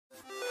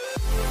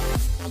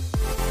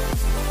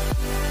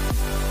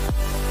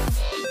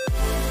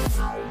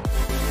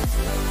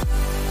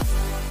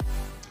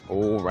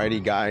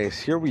Alrighty guys,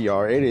 here we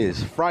are. It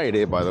is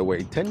Friday, by the way,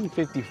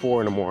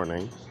 10:54 in the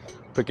morning.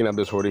 Picking up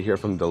this order here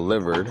from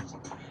Delivered.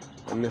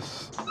 And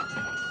this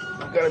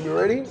gotta be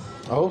ready?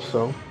 I hope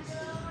so.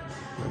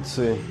 Let's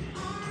see.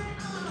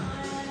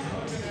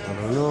 I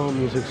don't know,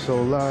 music's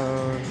so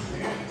loud.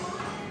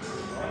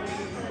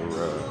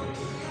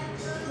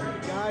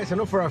 Guys, I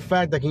know for a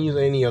fact I can use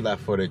any of that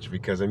footage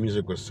because the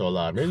music was so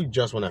loud. Maybe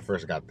just when I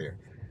first got there.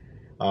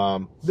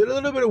 Did a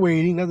little bit of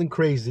waiting, nothing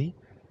crazy.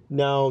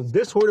 Now,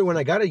 this order, when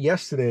I got it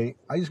yesterday,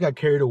 I just got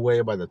carried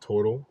away by the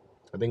total.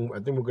 I think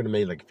we're gonna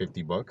make like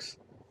 50 bucks.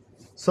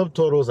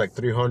 Subtotal is like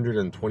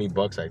 320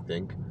 bucks, I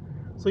think.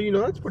 So, you know,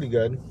 that's pretty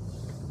good.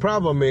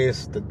 Problem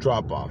is the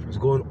drop-off. It's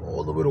going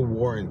all the way to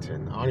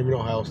Warrenton. I don't even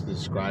know how else to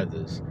describe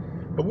this.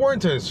 But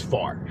Warrenton is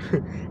far.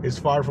 It's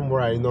far from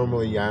where I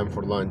normally am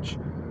for lunch.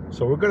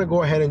 So we're gonna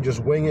go ahead and just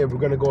wing it. We're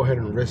gonna go ahead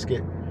and risk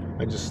it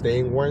and just stay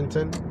in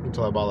Warrenton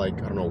until about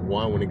like, I don't know,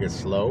 1 when it gets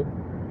slow.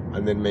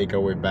 And then make our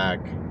way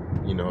back,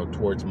 you know,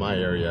 towards my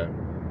area.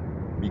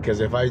 Because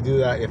if I do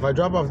that, if I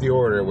drop off the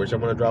order, which I'm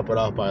gonna drop it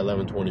off by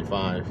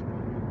 11:25,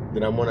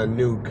 then I'm gonna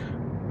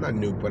not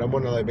nuke, but I'm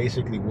gonna like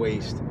basically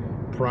waste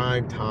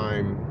prime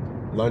time,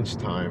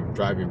 lunchtime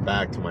driving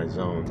back to my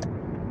zone,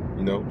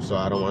 you know, so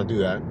I don't want to do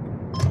that.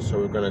 So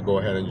we're gonna go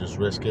ahead and just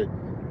risk it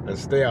and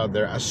stay out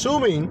there,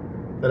 assuming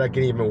that I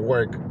can even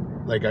work,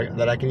 like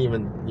that I can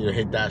even, you know,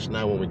 hit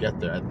 -9 when we get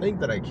there. I think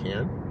that I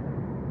can,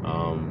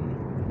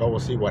 but we'll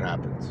see what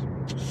happens.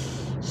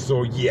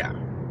 So yeah,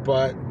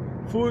 but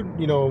food,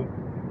 you know,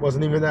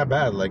 wasn't even that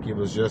bad. Like it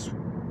was just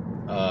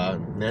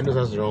Nando's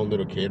has their own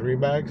little catering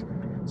bags,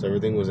 so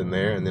everything was in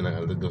there, and then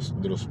a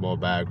little small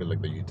bag with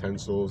like the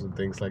utensils and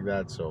things like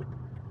that. So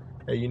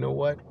hey, you know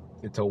what?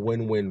 It's a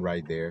win-win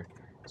right there.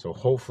 So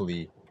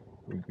hopefully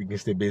we can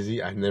stay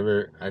busy. I've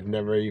never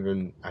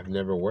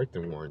worked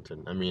in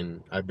Warrenton. I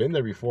mean, I've been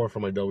there before for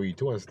my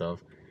W2 and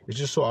stuff. It's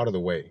just so out of the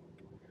way.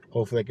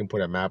 Hopefully I can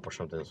put a map or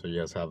something so you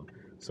guys have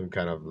some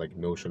kind of like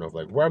notion of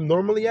like where I'm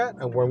normally at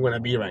and where I'm gonna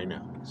be right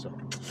now. So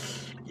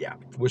yeah,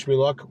 wish me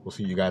luck. We'll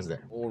see you guys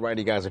there.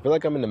 Alrighty guys, I feel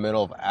like I'm in the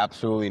middle of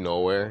absolutely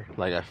nowhere.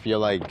 Like I feel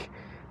like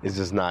it's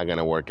just not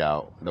gonna work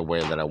out the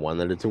way that I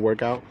wanted it to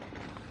work out.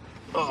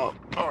 Oh,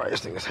 alright, this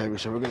thing is heavy,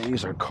 so we're gonna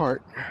use our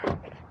cart,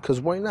 cause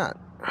why not?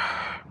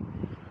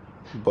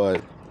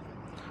 But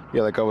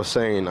yeah, like I was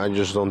saying, I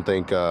just don't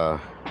think I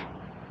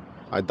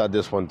thought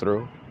this one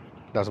through.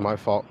 That's my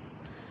fault.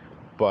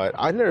 But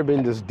I've never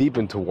been this deep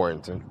into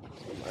Warrenton.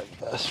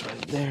 That's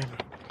right there.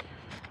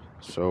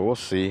 So we'll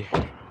see.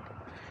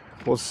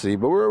 We'll see.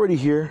 But we're already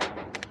here.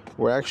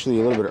 We're actually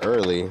a little bit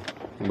early,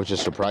 which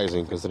is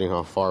surprising considering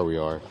how far we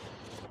are.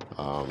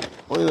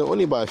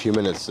 Only by a few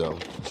minutes though,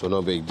 so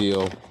no big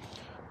deal.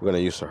 We're gonna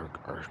use our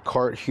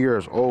cart here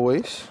as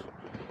always,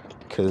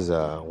 because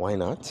why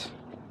not?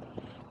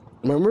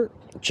 Remember,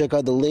 check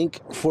out the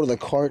link for the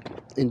cart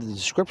in the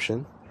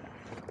description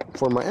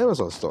for my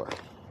Amazon store.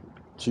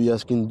 So you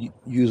guys can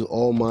use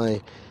all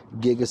my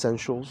gig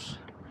essentials.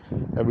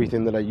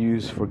 Everything that I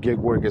use for gig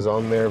work is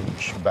on there.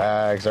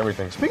 Bags,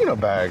 everything. Speaking of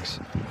bags,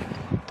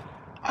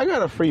 I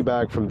got a free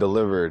bag from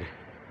Delivered.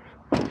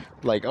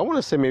 Like, I want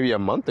to say maybe a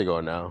month ago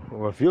now.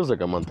 Or it feels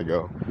like a month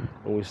ago.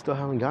 And we still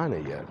haven't gotten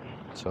it yet.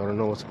 So I don't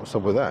know what's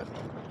up with that.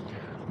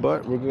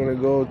 But we're going to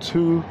go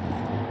to,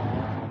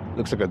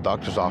 looks like a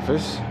doctor's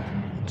office.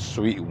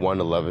 Suite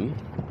 111.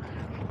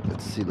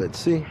 Let's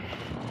see.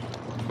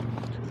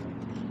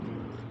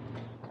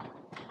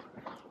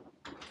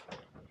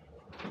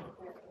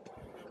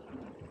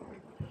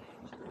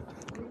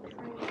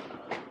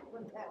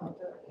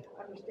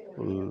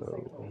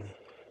 Hello.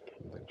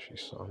 I think she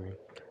saw me.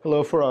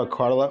 Hello, for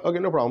Carla. Okay,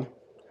 no problem.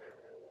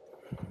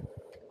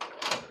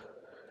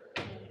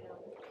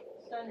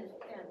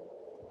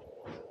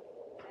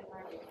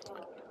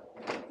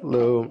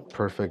 Hello.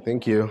 Perfect.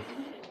 Thank you.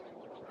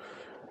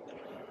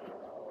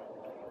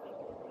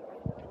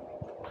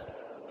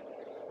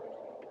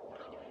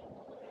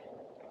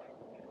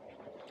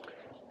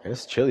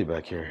 It's chilly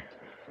back here.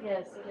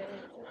 Yes, it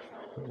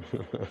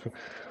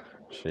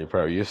is. You're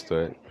probably used to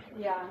it.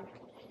 Yeah.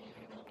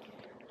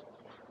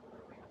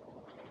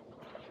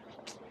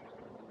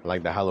 I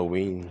like the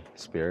Halloween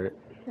spirit.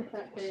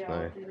 It's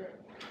nice.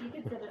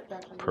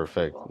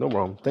 Perfect. No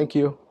problem. Thank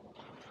you.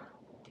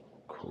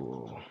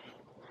 Cool.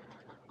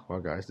 Well,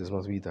 guys, this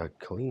must be the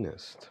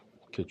cleanest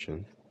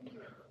kitchen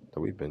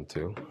that we've been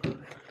to.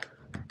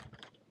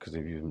 Because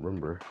if you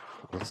remember,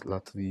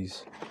 lots of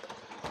these,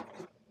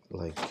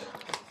 like,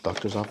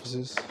 doctor's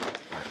offices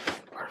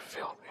are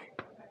filthy.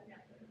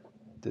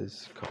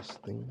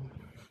 Disgusting.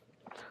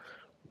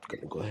 I'm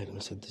gonna go ahead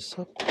and set this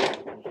up.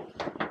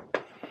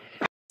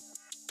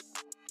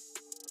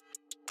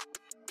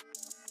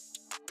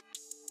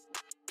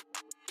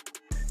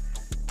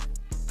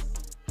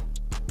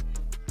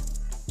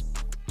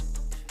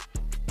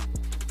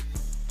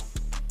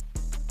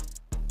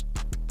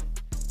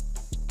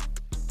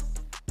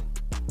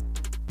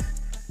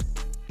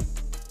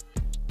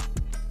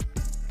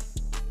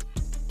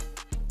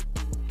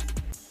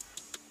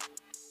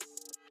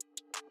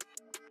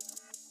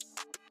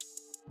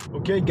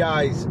 Okay,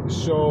 guys.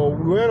 So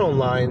we went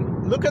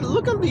online. Look at the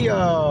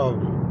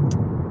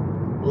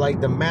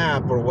like the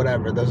map or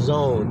whatever, the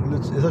zone.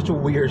 It's such a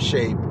weird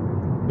shape.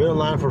 Been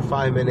online for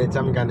 5 minutes.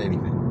 Haven't gotten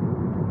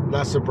anything.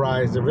 Not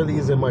surprised. There really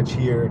isn't much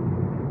here,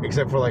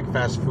 except for like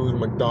fast food,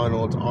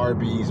 McDonald's,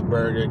 Arby's,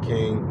 Burger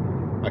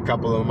King, a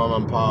couple of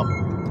mom and pop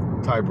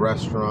type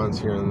restaurants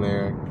here and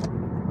there.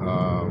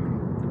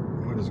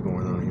 What is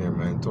going on here,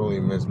 man? Totally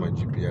missed my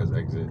GPS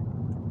exit.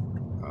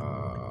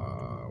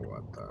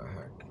 What the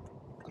heck?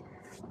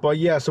 But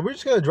yeah, so we're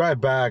just gonna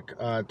drive back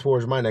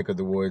towards my neck of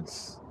the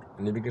woods,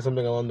 and if we get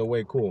something along the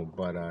way, cool.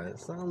 But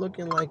it's not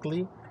looking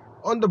likely.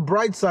 On the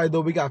bright side,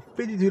 though, we got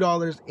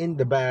 $52 in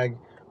the bag,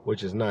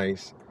 which is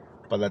nice.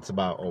 But that's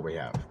about all we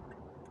have.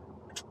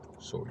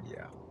 So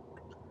yeah.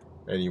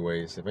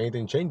 Anyways, if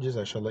anything changes,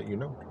 I shall let you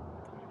know.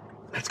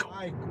 Let's go.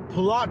 Right,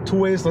 plot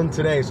twist on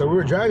today. So we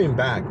were driving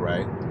back,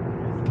 right?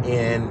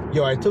 And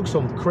yo, I took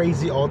some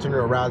crazy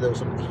alternate route. There was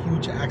some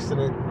huge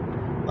accident.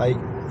 Like,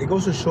 it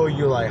goes to show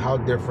you like how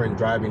different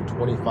driving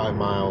 25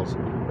 miles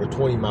or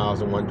 20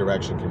 miles in one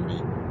direction can be.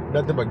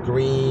 Nothing but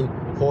green,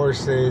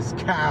 horses,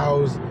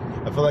 cows.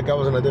 I feel like I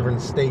was in a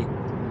different state,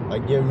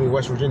 like giving me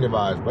West Virginia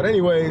vibes. But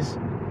anyways,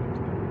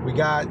 we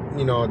got,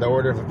 you know, the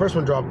order. The first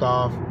one dropped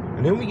off,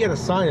 and then we get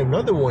assigned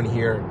another one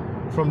here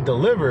from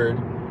delivered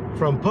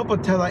from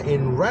Papatella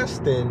in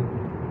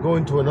Reston,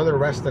 going to another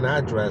Reston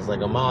address,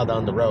 like a mile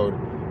down the road,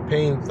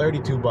 paying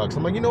 $32.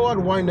 I'm like, you know what?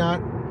 Why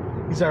not?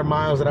 These are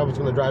miles that I was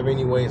gonna drive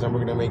anyways, and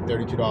we're gonna make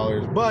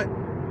 $32. But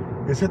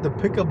they said the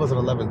pickup was at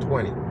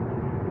 11:20.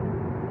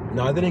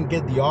 Now I didn't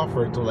get the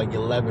offer until like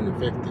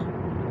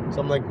 11:50. So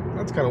I'm like,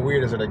 that's kind of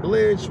weird. Is it a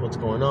glitch? What's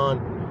going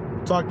on?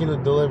 Talking to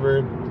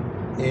delivered,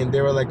 and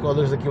they were like, oh,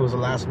 looks like it was a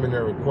last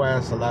minute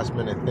request, a last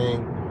minute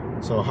thing.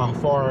 So how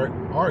far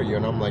are you?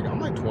 And I'm like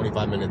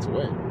 25 minutes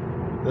away.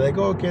 They're like,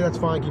 oh, okay, that's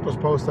fine. Keep us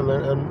posted.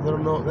 Let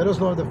us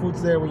know if the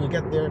food's there when you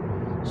get there.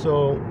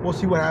 So we'll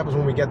see what happens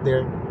when we get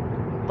there.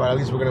 But at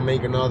least we're gonna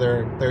make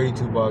another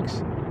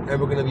 $32, and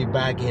we're gonna be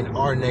back in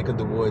our neck of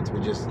the woods,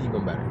 which is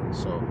even better.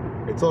 So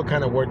it's all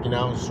kind of working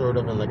out, sort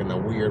of, in a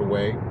weird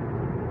way.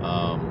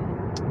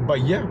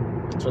 But yeah,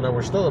 so now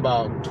we're still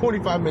about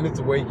 25 minutes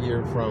away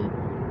here from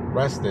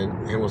Reston,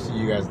 and we'll see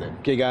you guys there.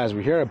 Okay, guys,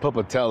 we're here at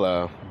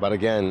Papatella, but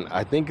again,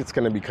 I think it's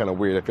gonna be kind of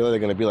weird. I feel like they're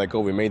gonna be like, oh,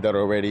 we made that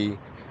already,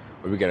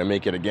 or we gotta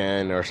make it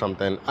again, or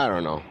something. I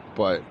don't know,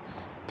 but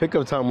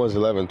pickup time was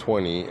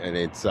 11:20, and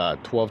it's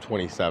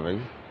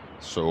 12:27.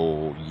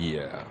 So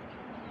yeah,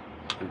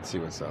 let's see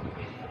what's up.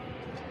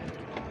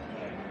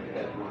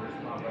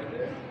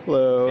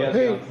 Hello. Yeah,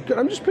 hey,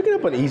 I'm just picking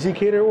up an Easy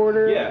Cater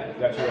order. Yeah,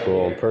 that's right.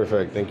 Cool,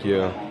 perfect, thank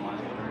you.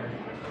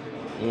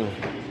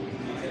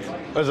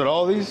 Is it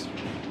all these?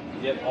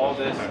 Yep, all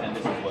this and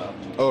this as well.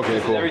 Okay,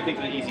 This is cool. everything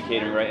for the easy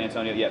catering, right,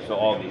 Antonio? Yep, so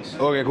all these.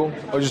 Okay, cool.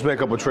 I'll just make a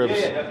couple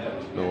trips. Yeah.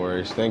 No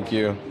worries, thank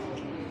you.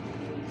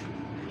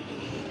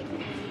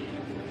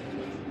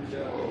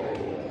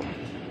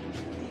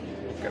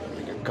 Gotta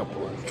make a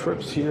couple of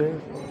trips here.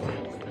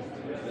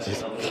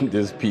 These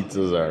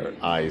pizzas are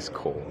ice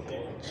cold.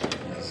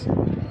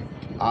 Jeez.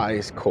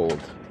 Ice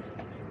cold.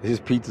 These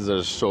pizzas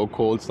are so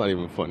cold, it's not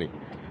even funny.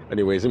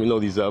 Anyways, let me load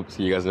these up,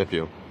 see you guys in a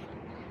few.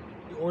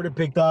 The order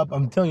picked up.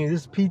 I'm telling you,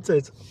 this pizza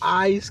is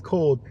ice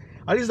cold.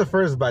 At least the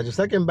first batch. The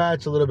second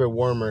batch, a little bit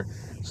warmer.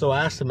 So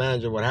I asked the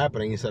manager what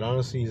happened. He said,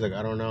 honestly, he's like,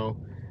 I don't know.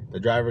 The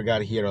driver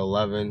got here at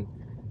 11.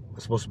 It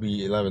was supposed to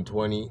be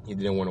 11:20. He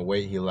didn't want to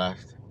wait. He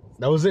left.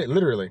 That was it,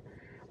 literally.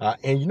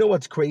 And you know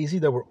what's crazy?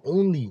 That we're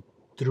only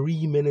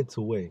 3 minutes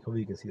away.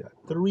 Hopefully you can see that.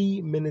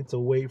 3 minutes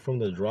away from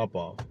the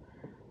drop-off.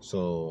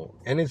 So,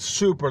 and it's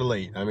super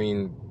late. I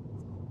mean,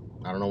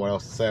 I don't know what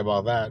else to say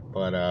about that.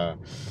 But,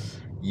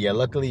 yeah,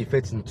 luckily it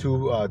fits in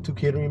two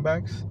catering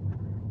bags.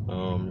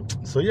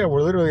 So, yeah,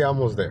 we're literally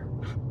almost there.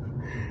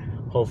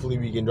 Hopefully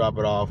we can drop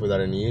it off without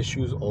any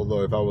issues.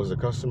 Although if I was a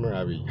customer,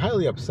 I'd be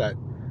highly upset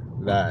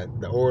that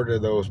the order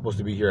that was supposed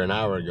to be here an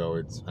hour ago,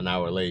 it's an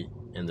hour late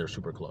and they're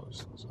super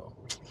close. So,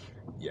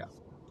 yeah.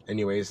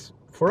 Anyways,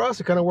 for us,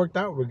 it kind of worked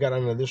out. We got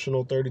an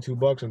additional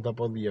 $32 on top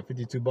of the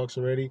 $52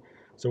 already.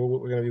 So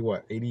we're going to be,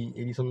 what,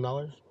 80 something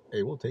dollars?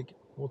 Hey, we'll take it.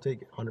 We'll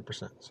take it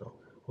 100%. So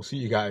we'll see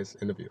you guys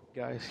in the view.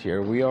 Guys,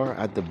 here we are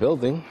at the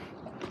building.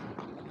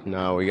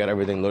 Now we got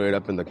everything loaded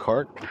up in the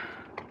cart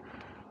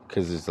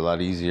because it's a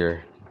lot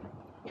easier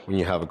when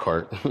you have a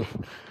cart,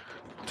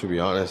 to be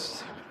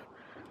honest.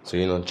 So,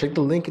 you know, check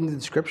the link in the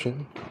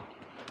description.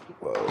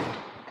 Whoa.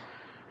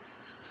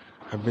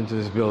 I've been to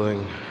this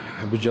building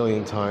a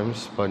bajillion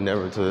times, but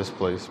never to this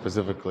place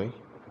specifically.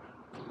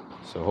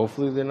 So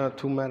hopefully they're not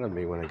too mad at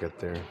me when I get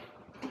there.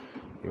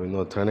 Even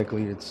though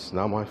technically it's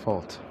not my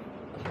fault.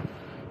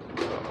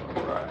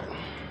 All right.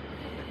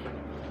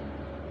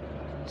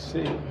 Let's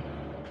see.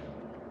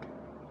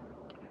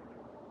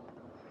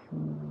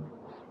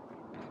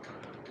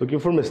 Looking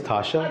for Miss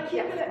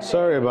Tasha?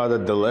 Sorry about the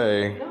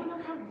delay.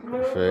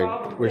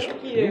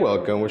 Perfect. You're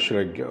welcome. Where should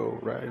I go?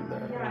 Right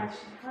there.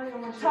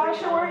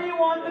 Tasha, where do you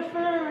want the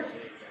food?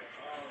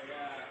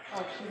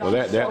 Well,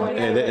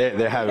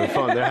 they're having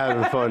fun. They're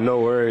having fun.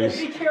 No worries.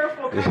 Be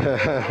careful.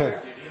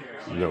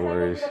 No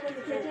worries.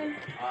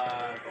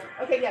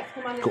 Okay, yes,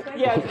 come on this way.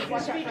 Yeah,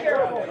 just be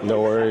careful.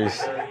 No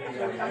worries.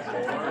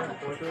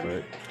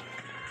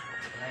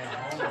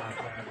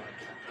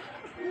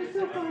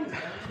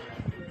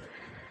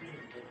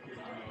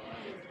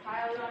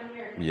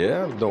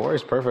 Yeah, don't worry,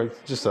 it's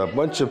perfect. Just a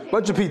bunch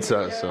of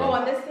pizza. So Oh,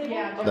 on this table?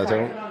 Yeah. that's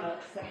it.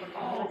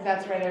 Oh,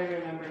 that's right, I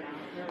remember now.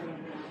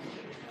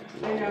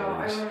 I know,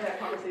 I remember that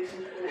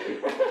conversation.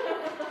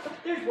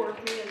 There's work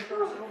me and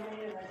personal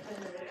me, and I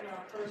send it on a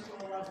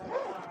personal level.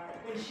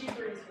 When she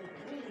brings me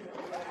the news,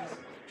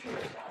 treat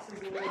her spouse is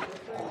a little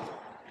different.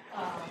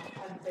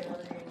 I'm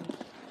burying.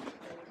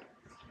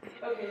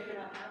 Okay, if you're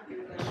not happy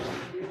with that,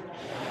 you do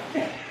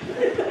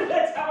that.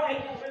 That's how I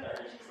am with her.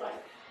 She's like,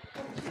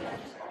 oh, gee, I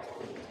just want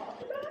to talk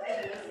about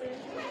it.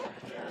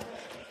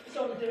 So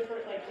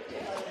different, like,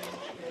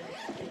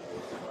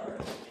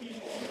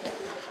 people,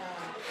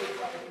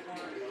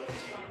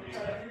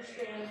 try to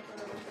understand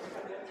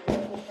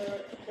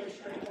go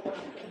straight to what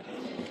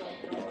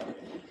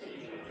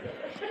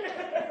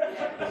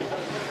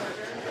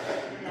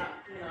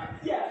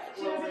yeah,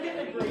 she doesn't get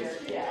the grace.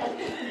 Yeah.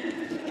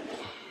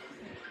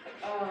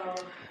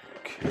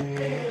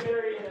 Okay.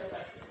 Very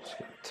ineffective.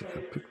 Take a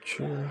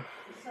picture.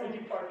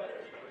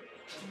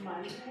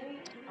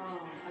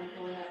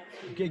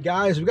 Okay,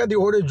 guys, we got the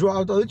order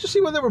dropped. Let's just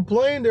see what they were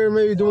playing. They were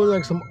maybe doing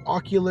like some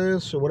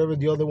Oculus or whatever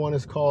the other one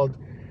is called.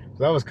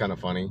 So that was kind of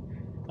funny.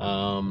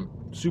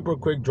 Super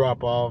quick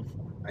drop off.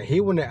 I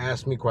hate when they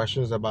ask me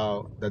questions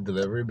about the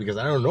delivery because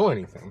I don't know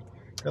anything.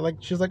 They're like,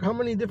 she's like, how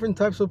many different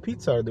types of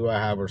pizza do I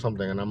have or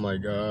something? And I'm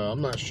like,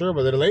 I'm not sure,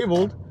 but they're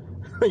labeled.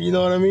 You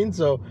know what I mean?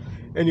 So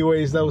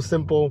anyways, that was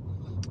simple.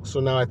 So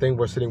now I think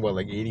we're sitting, what,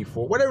 like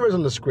 84? Whatever is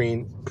on the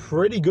screen.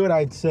 Pretty good,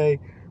 I'd say,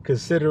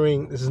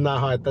 considering this is not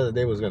how I thought the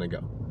day was going to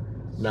go.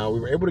 Now, we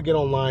were able to get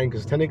online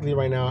because technically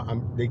right now,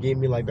 they gave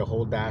me like the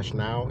whole dash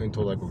now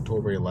until like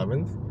October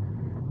 11th.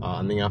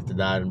 And then after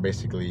that, and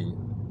basically,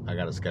 I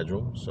got a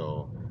schedule.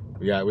 So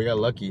we got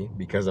lucky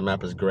because the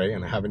map is gray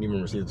and I haven't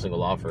even received a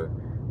single offer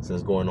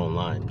since going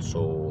online.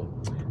 So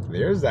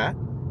there's that.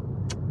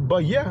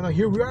 But yeah, now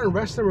here we are in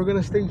Reston. We're going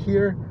to stay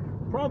here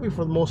probably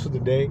for most of the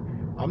day.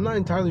 I'm not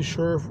entirely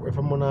sure if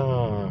I'm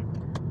gonna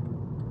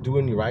do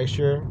any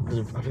rideshare because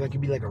I feel like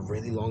it'd be like a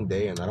really long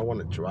day and I don't want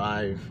to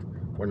drive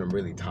when I'm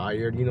really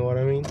tired, you know what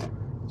I mean?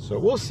 So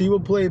we'll see. We'll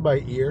play it by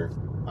ear.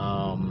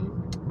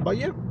 But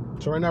yeah,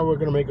 so right now we're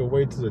gonna make our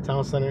way to the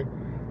town center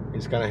and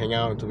just kind of hang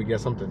out until we get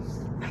something.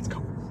 Let's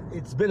go.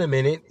 It's been a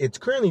minute. It's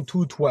currently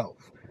 2:12.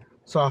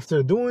 So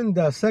after doing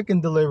the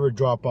second delivery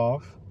drop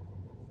off,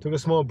 took a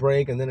small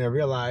break, and then I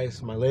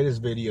realized my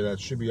latest video that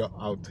should be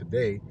out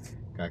today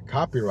got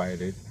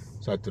copyrighted.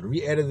 So I had to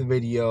re-edit the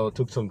video,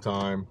 took some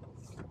time.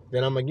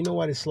 Then I'm like, you know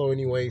what, it's slow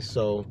anyway,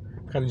 so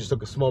kind of just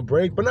took a small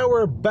break. But now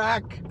we're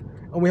back,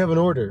 and we have an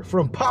order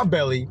from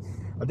Potbelly.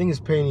 I think it's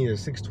paying either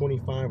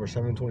 $6.25 or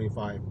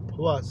 $7.25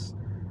 plus,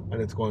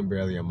 and it's going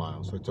barely a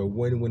mile. So it's a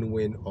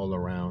win-win-win all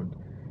around.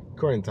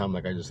 Current time,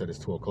 like I just said, is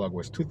 2 o'clock. Well,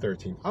 it's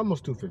 2:13,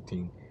 almost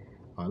 2:15.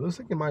 Looks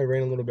like it might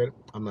rain a little bit.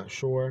 I'm not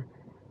sure,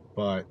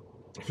 but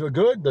I feel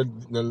good.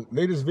 The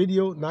latest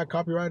video not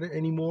copyrighted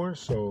anymore,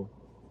 so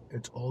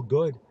it's all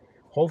good.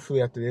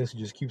 Hopefully after this, it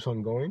just keeps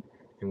on going,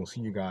 and we'll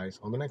see you guys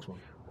on the next one.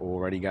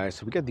 Alrighty, guys,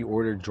 so we got the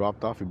order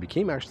dropped off. It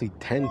became actually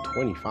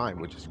 10:25,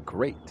 which is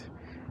great.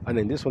 And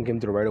then this one came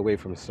through right away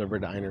from Silver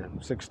Diner,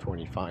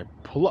 6.25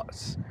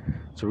 plus.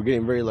 So we're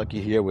getting very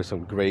lucky here with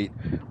some great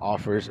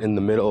offers in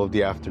the middle of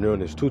the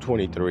afternoon. It's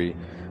 2:23.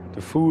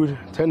 The food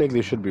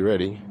technically should be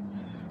ready,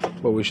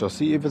 but we shall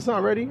see. If it's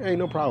not ready, hey,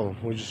 no problem.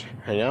 We'll just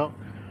hang out.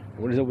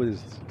 What is up with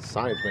this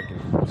science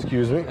making?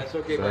 Excuse me. That's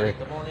okay, buddy.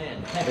 Come on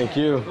in. Thank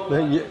you.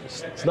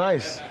 It's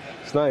nice.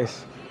 It's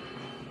nice.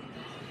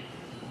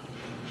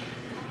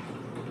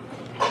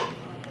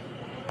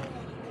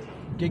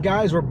 Okay,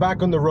 guys, we're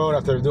back on the road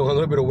after doing a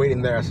little bit of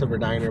waiting there at Silver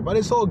Diner, but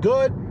it's all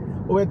good.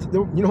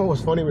 You know what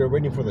was funny? We were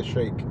waiting for the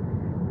shake.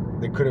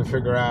 They couldn't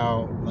figure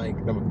out like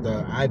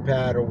the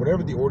iPad or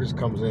whatever the orders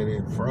comes in.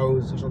 It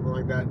froze or something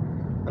like that.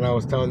 And I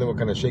was telling them what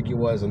kind of shake it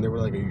was, and they were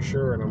like, "Are you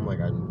sure?" And I'm like,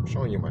 "I'm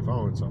showing you my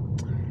phone." So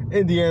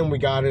in the end, we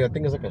got it. I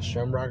think it's like a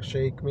Shamrock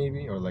shake,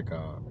 maybe, or like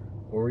a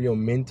Oreo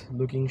mint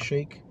looking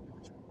shake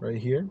right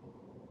here.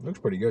 Looks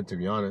pretty good, to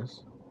be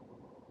honest.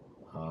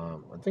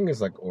 I think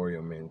it's like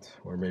Oreo mint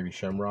or maybe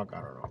Shamrock.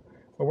 I don't know.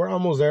 But we're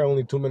almost there,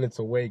 only 2 minutes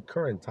away.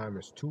 Current time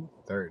is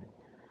 2:30.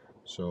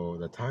 So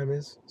the time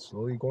is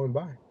slowly going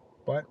by.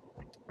 But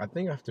I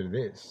think after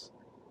this,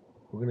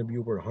 we're going to be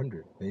over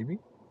 100, maybe,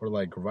 or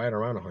like right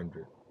around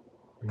 100.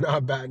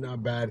 Not bad,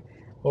 not bad.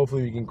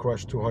 Hopefully we can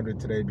crush 200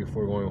 today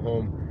before going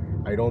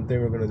home. I don't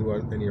think we're going to do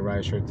any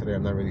rideshare today.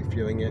 I'm not really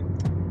feeling it.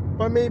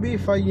 But maybe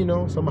if I,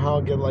 somehow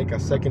get like a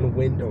second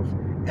wind of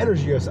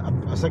energy, a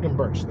second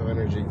burst of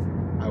energy,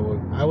 I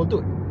will do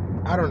it.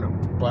 I don't know.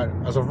 But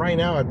as of right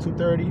now at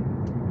 2:30,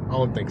 I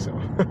don't think so.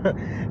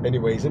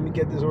 Anyways, let me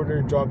get this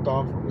order dropped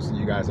off. We'll see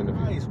you guys in the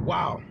video.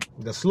 Wow,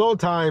 the slow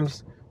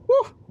times,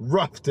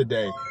 rough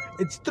today.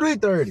 It's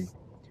 3:30,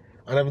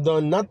 and I've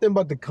done nothing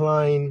but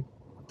decline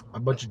a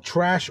bunch of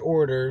trash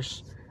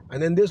orders,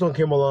 And then this one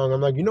came along.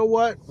 I'm like, you know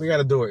what? We got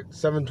to do it.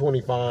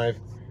 725,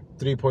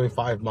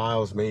 3.5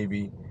 miles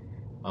maybe.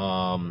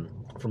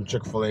 From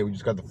Chick-fil-A. We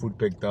just got the food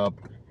picked up.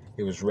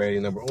 It was ready,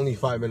 and we're only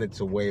 5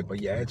 minutes away.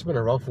 But yeah, it's been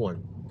a rough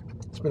one.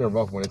 It's been a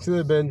rough one. It's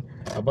either been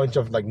a bunch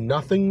of like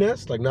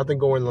nothingness, like nothing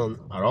going on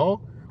at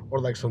all, or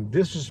like some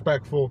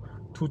disrespectful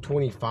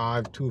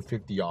 225,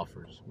 250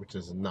 offers, which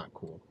is not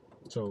cool.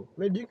 So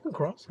maybe you can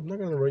cross. I'm not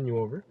gonna run you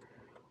over.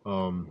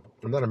 I'm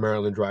not a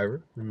Maryland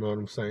driver. You know what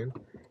I'm saying?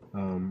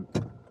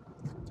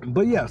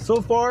 But yeah,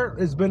 so far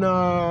it's been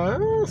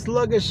a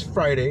sluggish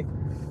Friday.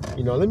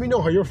 You know, let me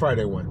know how your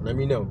Friday went. Let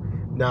me know.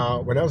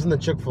 Now, when I was in the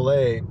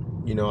Chick-fil-A,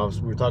 you know,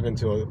 we were talking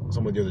to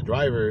some of the other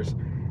drivers,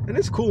 and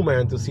it's cool,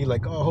 man, to see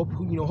like, oh,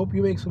 hope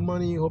you make some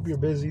money, hope you're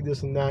busy,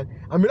 this and that.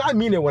 I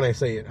mean it when I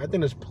say it. I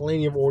think there's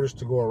plenty of orders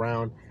to go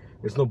around.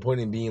 There's no point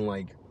in being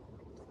like,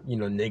 you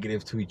know,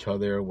 negative to each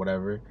other or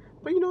whatever.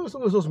 But you know, it's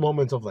always those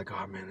moments of like,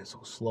 oh man, it's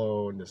so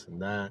slow and this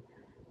and that,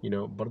 you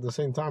know. But at the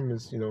same time,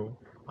 it's, you know,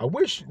 I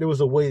wish there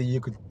was a way that you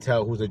could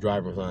tell who's a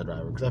driver and who's not a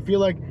driver, because I feel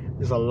like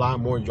there's a lot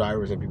more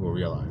drivers than people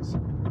realize,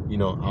 you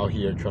know, out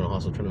here trying to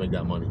hustle, trying to make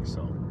that money.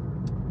 So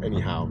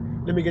anyhow,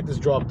 let me get this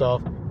dropped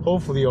off.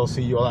 Hopefully I'll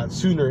see you a lot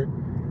sooner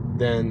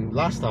than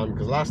last time,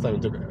 because last time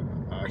it took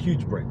a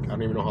huge break. I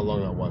don't even know how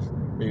long that was.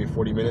 Maybe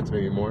 40 minutes,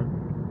 maybe more.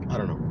 I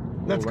don't know.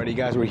 Alrighty,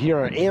 guys, we're here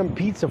on AM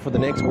Pizza for the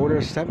next order.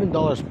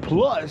 $7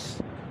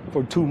 plus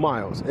for 2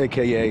 miles,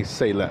 aka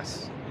say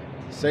less.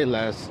 Say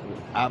less.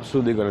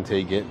 Absolutely gonna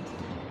take it.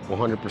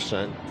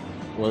 100%.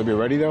 Will it be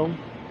ready though?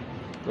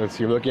 Let's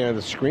see. You're looking at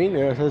the screen.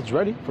 Yeah, it says it's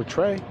ready for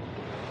Trey.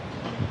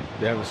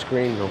 They have a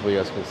screen. Hopefully you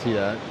guys can see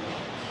that.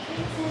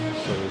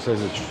 So it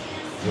says it's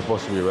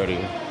supposed to be ready.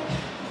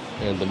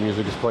 And the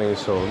music is playing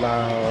so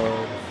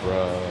loud,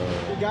 bro.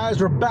 Hey guys,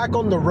 we're back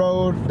on the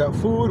road. The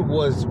food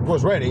was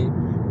ready.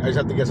 I just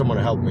have to get someone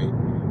to help me.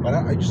 But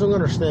I just don't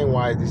understand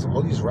why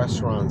all these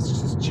restaurants,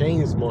 just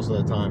chains most of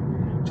the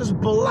time, just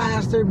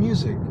blast their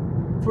music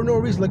for no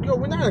reason. Like, yo,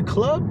 we're not in a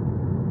club.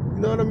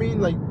 You know what I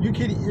mean? Like, you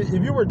could,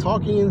 if you were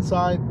talking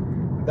inside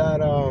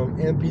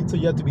that pizza,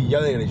 you have to be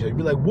yelling at each other. You'd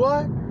be like,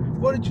 what?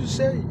 What did you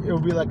say? It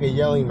would be like a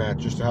yelling match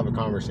just to have a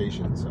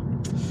conversation. So,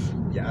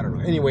 yeah, I don't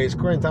know. Anyways,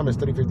 current time is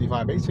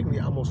 3:55, basically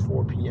almost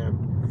 4 p.m.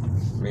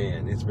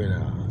 Man, it's been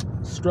a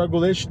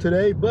struggle-ish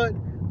today, but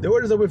the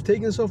orders that we've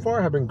taken so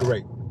far have been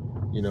great.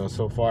 You know,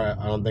 so far,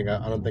 I don't think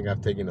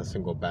I've taken a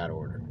single bad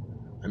order.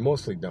 I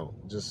mostly don't.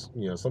 Just,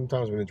 you know,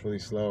 sometimes when it's really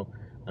slow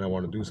and I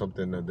want to do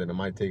something, then I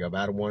might take a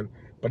bad one.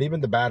 But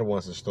even the bad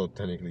ones are still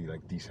technically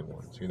like decent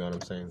ones. You know what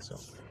I'm saying? So,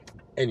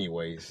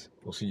 anyways,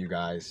 we'll see you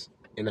guys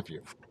in a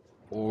few.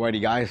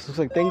 Alrighty, guys. Looks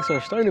like things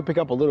are starting to pick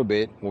up a little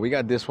bit. Well, we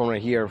got this one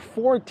right here,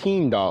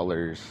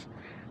 $14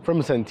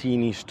 from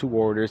Santini's, 2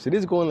 orders. It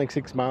is going like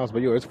 6 miles,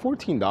 but yo, it's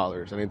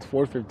 $14 and it's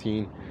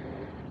 $4.15.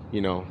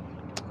 You know,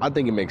 I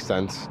think it makes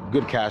sense.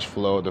 Good cash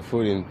flow. The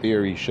food, in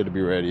theory, should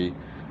be ready.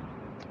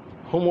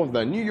 Home of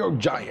the New York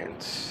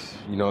Giants.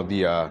 You know,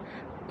 the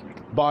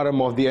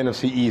bottom of the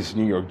NFC East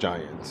New York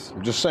Giants.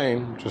 I'm just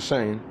saying.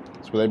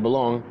 That's where they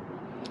belong.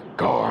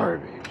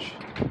 Garbage.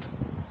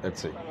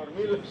 Let's see.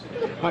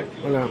 Hi,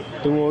 hola.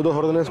 Tengo 2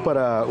 órdenes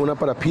una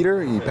para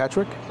Peter y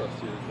Patrick.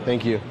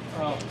 Thank you.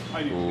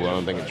 Ooh, I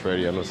don't think it's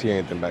ready. I don't see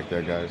anything back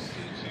there, guys.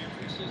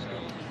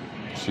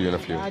 See you in a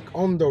few. Back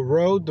on the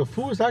road, the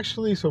food is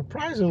actually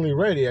surprisingly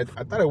ready. I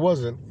thought it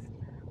wasn't,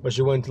 but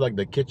she went to like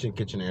the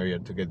kitchen area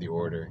to get the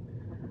order.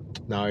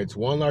 Now it's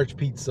 1 large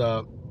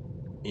pizza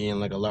and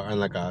like a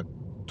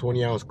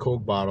 20-ounce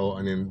Coke bottle,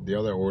 and then the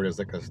other order is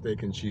like a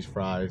steak and cheese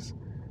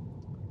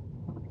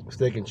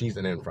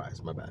and then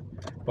fries. My bad.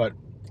 But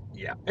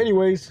yeah.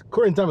 Anyways,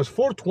 current time is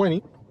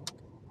 4:20,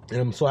 and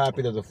I'm so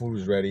happy that the food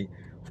is ready.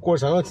 Of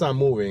course, I know it's not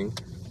moving,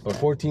 but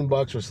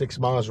 $14 for 6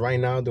 miles right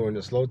now during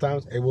the slow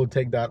times, it will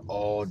take that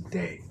all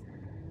day.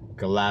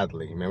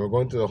 Gladly, man. We're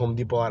going to the Home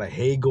Depot lot. I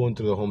hate going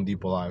to the Home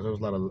Depot lot. There's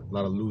a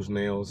lot of loose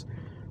nails.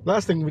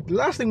 Last thing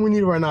we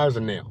need right now is a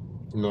nail.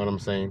 You know what I'm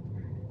saying?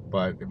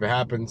 But if it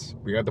happens,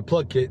 we got the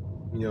plug kit.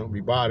 You know,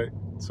 we bought it,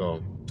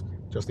 so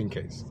just in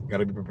case,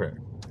 gotta be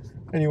prepared.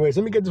 Anyways,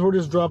 let me get this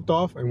orders dropped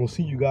off, and we'll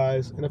see you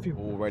guys in a few.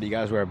 Alrighty,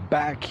 guys, we're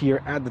back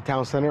here at the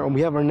town center, and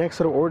we have our next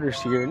set of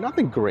orders here.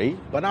 Nothing great,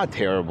 but not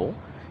terrible.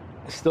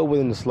 Still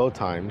within the slow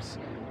times.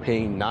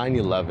 Paying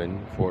 $9.11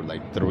 for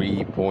like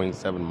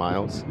 3.7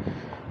 miles.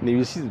 And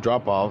you see the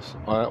drop-offs.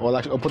 Well,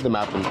 actually, I'll put the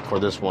map in for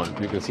this one.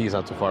 You can see it's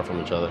not too far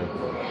from each other.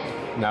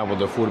 Now, will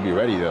the food be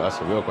ready, though? That's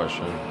the real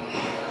question.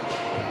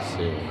 Let's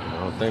see. I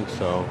don't think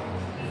so.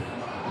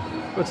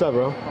 What's up,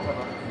 bro?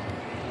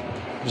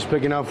 Just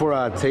picking up for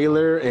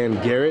Taylor and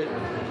Garrett. Taylor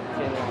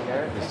and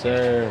Garrett? Yes,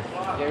 sir.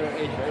 Garrett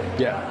H, right?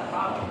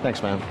 Yeah.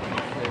 Thanks, man.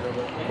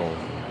 Cool.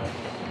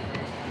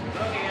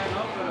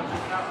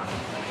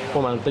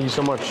 Cool, man. Thank you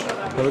so much.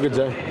 Have a good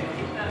day.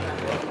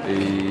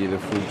 The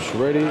food's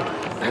ready.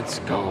 Let's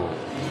go.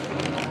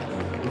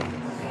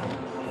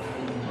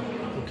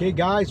 Okay,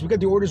 guys, we got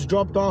the orders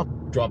dropped off,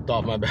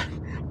 my bad.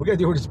 We got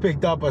the orders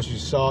picked up, as you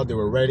saw. They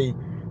were ready.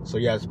 So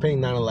yeah, it's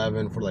paying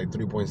 $9.11 for like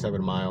 3.7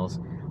 miles.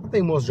 I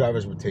think most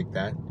drivers would take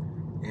that.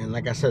 And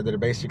like I said, they're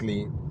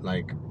basically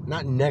like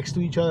not next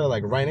to each other,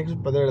 like right next,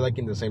 but they're like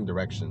in the same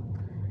direction.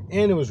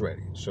 And it was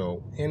ready.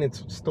 So, and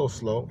it's still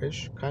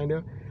slow-ish, kind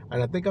of.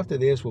 And I think after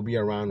this, we'll be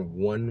around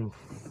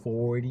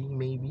 140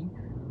 maybe.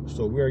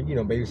 So we're, you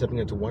know, maybe stepping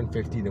into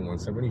 150, then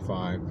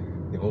 175,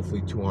 then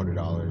hopefully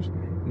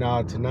 $200.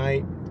 Now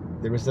tonight,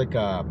 there was like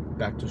a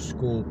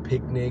back-to-school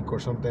picnic or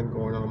something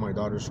going on in my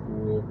daughter's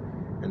school,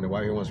 and the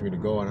wife wants me to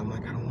go, and I'm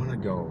like, I don't want to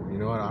go. You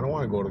know what? I don't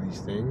want to go to these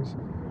things.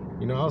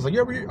 You know, I was like,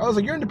 you're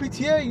in the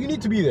PTA. You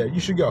need to be there. You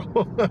should go.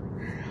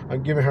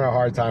 I'm giving her a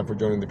hard time for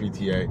joining the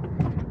PTA.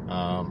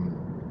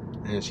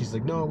 And she's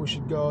like, no, we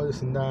should go,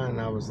 this and that.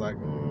 And I was like, I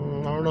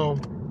don't know.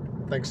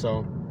 I think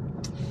so.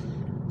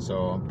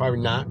 So probably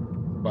not,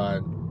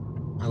 but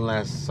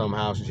unless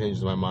somehow she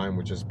changes my mind,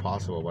 which is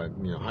possible, but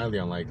you know, highly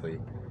unlikely,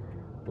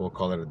 we'll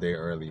call it a day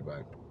early,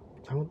 but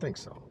I don't think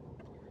so.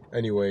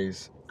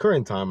 Anyways,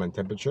 current time and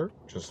temperature,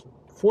 just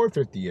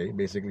 4:58,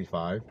 basically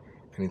 5,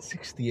 and it's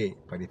 68,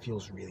 but it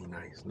feels really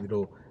nice.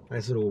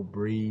 Nice little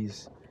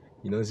breeze.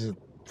 You know, this is,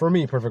 for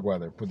me, perfect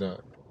weather. Put the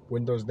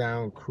windows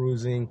down,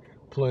 cruising,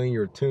 playing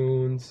your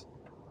tunes.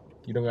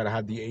 You don't gotta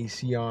have the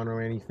AC on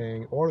or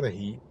anything, or the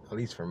heat, at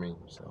least for me.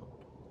 So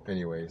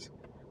anyways,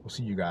 we'll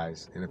see you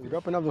guys. And if you're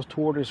dropping off those 2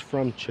 orders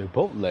from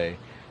Chipotle,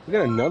 we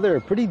got another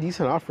pretty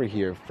decent offer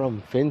here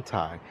from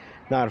Fintai.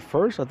 Now at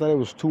first I thought it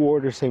was 2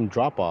 orders, same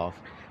drop off,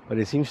 but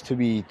it seems to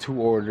be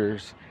 2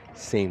 orders,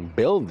 same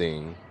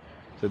building.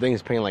 So I think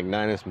it's paying like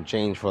 9 and some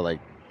change for like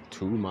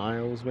 2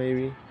 miles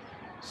maybe.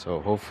 So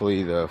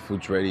hopefully the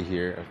food's ready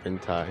here at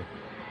Fintai.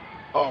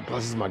 Oh,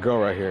 plus this is my girl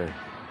right here.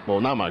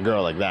 Well, not my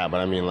girl like that, but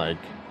I mean, like,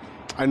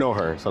 I know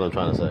her, that's what I'm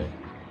trying to say.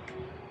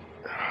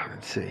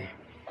 Let's see.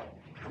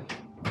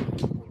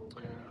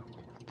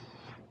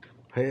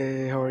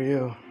 Hey, how are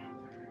you?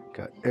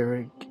 Got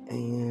Eric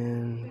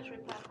and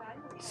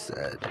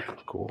Zed.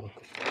 Cool.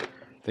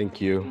 Thank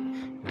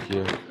you. Thank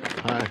you.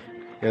 Hi.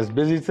 You guys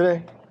busy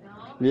today?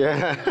 No.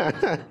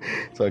 Yeah.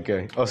 It's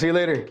okay. I'll see you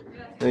later.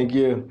 Thank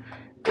you.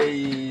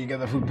 Hey, got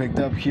the food picked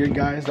up here,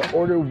 guys. The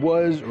order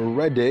was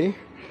ready.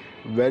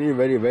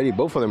 Ready.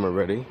 Both of them are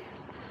ready.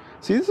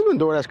 See, this is when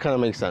DoorDash kind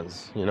of makes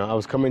sense. You know, I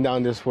was coming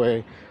down this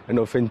way. I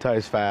know Fintai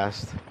is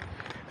fast.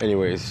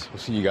 Anyways, we'll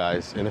see you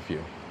guys in a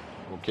few.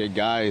 Okay,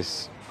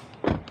 guys,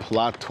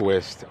 plot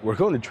twist. We're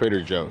going to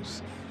Trader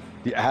Joe's.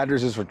 The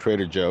address is for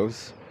Trader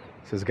Joe's.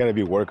 So it's gotta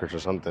be workers or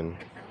something.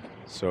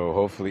 So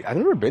hopefully, I've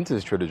never been to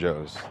this Trader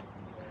Joe's.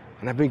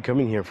 And I've been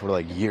coming here for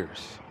like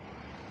years.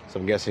 So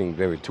I'm guessing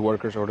maybe 2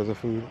 workers order the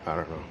food. I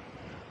don't know.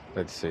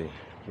 Let's see.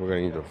 We're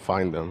gonna need to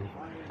find them.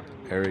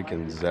 Eric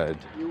and Zed.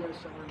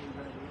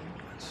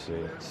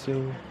 Let's see.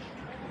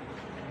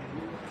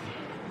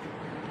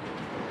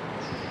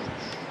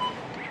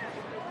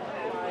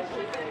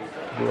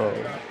 Bro,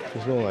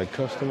 there's no like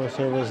customer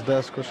service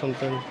desk or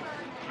something.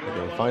 I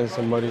can find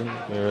somebody.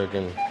 Maybe I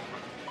can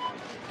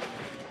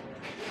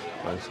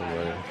find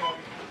somebody.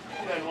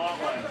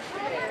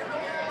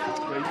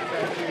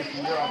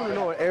 I don't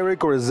know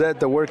Eric or Zed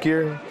that work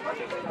here.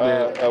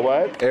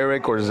 What?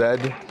 Eric or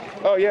Zed.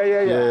 Oh, yeah.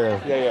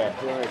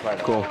 Yeah.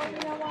 Cool.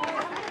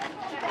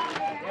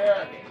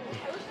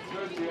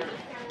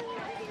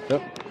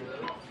 Yep.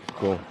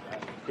 Cool.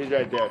 He's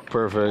right there.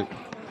 Perfect.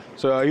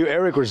 So are you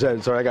Eric or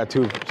Zed? Sorry, I got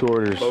two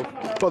orders.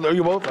 Both. Are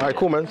you both? All right,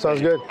 cool, man.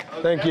 Sounds good.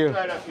 Thank you.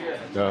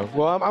 Yeah.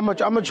 Well, I'm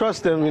gonna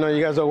trust him. You know,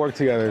 you guys all work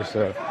together,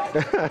 so.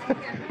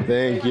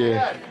 Thank you.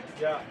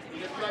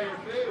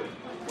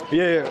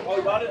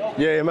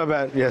 Yeah, my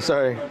bad. Yeah,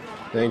 sorry.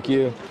 Thank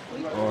you.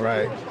 All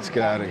right, let's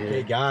get out of here.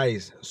 Hey,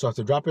 guys. So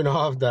after dropping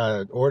off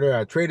the order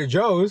at Trader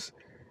Joe's,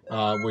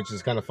 which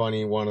is kind of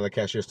funny, one of the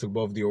cashiers took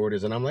both the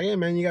orders, and I'm like, hey,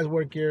 man, you guys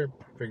work here?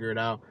 Figure it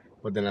out.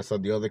 But then I saw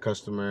the other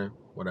customer,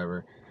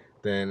 whatever.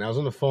 Then I was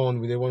on the phone.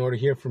 We did one order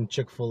here from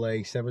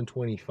Chick-fil-A,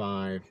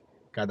 $7.25.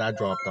 Got that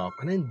dropped off.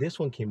 And then this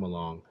one came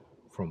along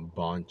from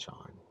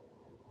Bonchon.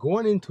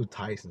 Going into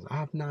Tyson's. I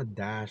have not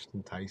dashed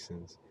in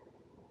Tyson's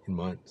in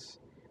months.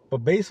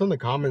 But based on the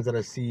comments that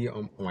I see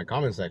on my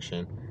comment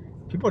section,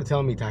 people are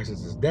telling me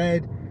Tyson's is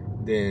dead.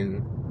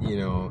 Then, you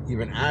know,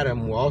 even Adam,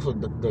 who also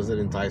does it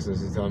in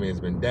Tyson's, is telling me it's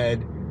been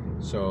dead.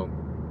 So,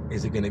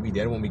 is it going to be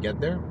dead when we get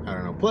there? I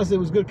don't know. Plus, it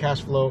was good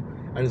cash flow,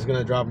 and it's going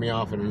to drop me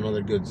off in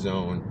another good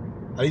zone.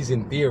 At least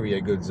in theory,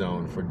 a good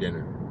zone for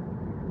dinner.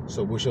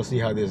 So we shall see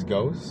how this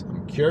goes.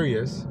 I'm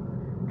curious,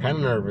 kind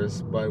of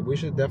nervous, but we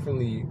should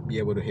definitely be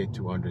able to hit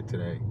 200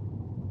 today.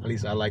 At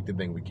least I like to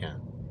think we can.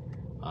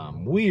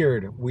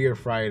 Weird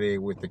Friday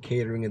with the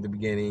catering at the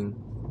beginning,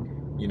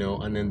 you know,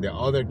 and then the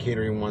other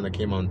catering one that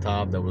came on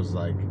top that was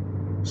like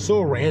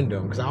so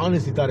random, because I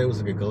honestly thought it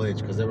was like a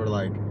glitch, because they were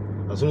like,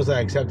 as soon as I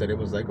accepted, it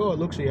was like, oh, it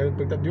looks like you haven't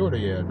picked up the order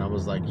yet. And I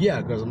was like,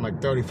 yeah, because I'm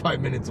like 35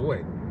 minutes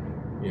away,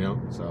 you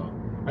know, so.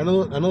 I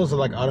know those are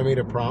like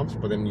automated prompts,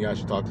 but then you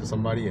actually talk to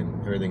somebody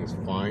and everything is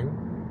fine.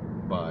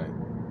 But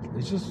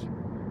it's just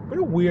been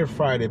a weird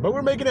Friday. But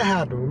we're making it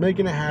happen. We're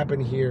making it happen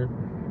here.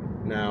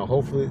 Now,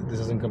 hopefully this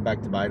doesn't come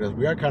back to bite us.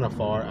 We are kind of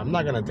far. I'm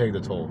not going to take the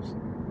tolls.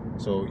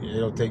 So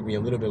it'll take me a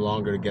little bit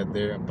longer to get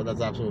there. But that's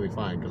absolutely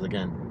fine. Because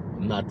again,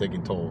 I'm not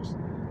taking tolls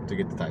to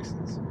get to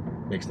Tyson's.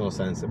 Makes no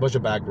sense. A bunch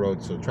of back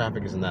roads, so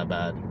traffic isn't that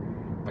bad.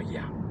 But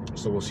yeah,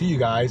 so we'll see you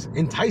guys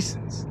in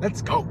Tyson's.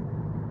 Let's go.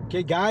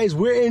 Okay, guys,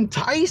 we're in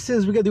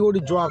Tyson's. We got the order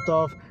dropped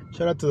off.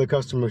 Shout out to the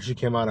customer. She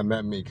came out and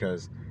met me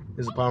because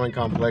this apartment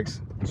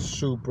complex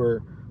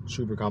super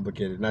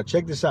complicated. Now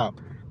check this out.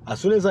 As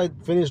soon as I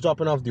finished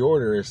dropping off the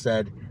order, it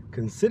said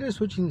consider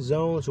switching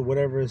zones or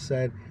whatever it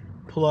said,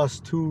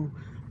 +2.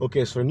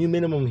 Okay, so the new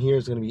minimum here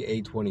is going to be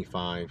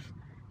 $8.25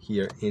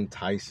 here in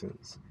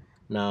Tyson's.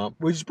 Now,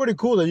 which is pretty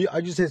cool that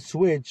I just hit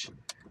switch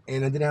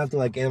and I didn't have to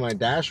like end my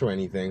dash or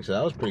anything, so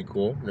that was pretty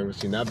cool. Never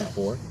seen that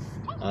before.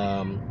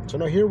 So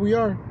now here we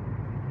are,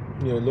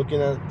 you know,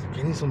 looking at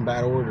getting some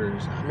bad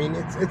orders. I mean,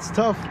 it's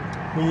tough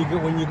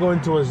when you go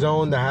into a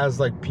zone that has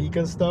like peak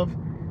and stuff,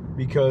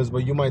 because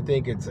what you might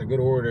think it's a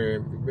good order,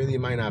 it really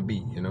might not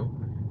be. You know,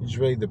 it just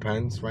really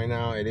depends. Right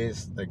now it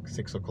is like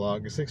 6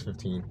 o'clock. It's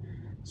 6:15,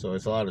 so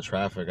it's a lot of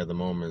traffic at the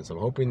moment. So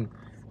I'm hoping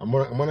I'm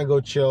gonna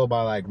go chill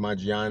by like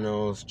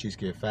Maggiano's,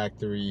 Cheesecake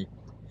Factory,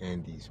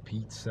 Andy's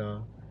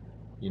Pizza,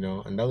 you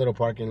know, and that little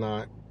parking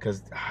lot.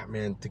 Cause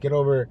man, to get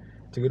over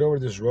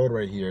this road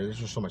right here, there's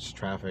just so much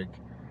traffic.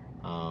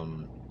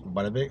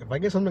 But if I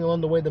get something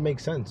along the way that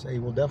makes sense, hey,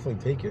 we'll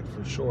definitely take it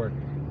for sure.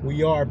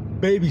 We are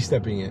baby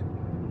stepping it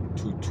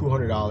to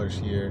 $200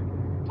 here,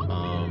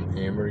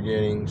 and we're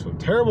getting some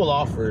terrible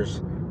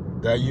offers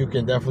that you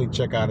can definitely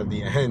check out at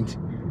the end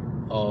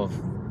of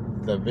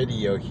the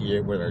video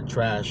here with our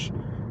trash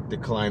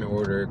decline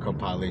order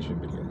compilation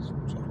videos.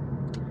 So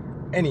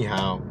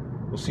anyhow,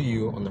 we'll see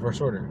you on the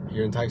first order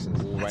here in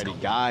Tyson's. Alrighty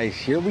guys,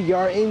 here we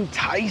are in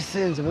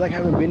Tyson's. I feel like I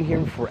haven't been here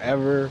in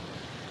forever.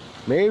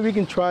 Maybe we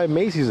can try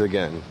Macy's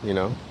again, you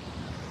know?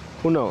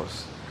 Who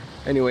knows?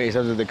 Anyways,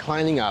 after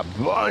declining a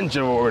bunch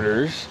of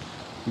orders,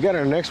 we got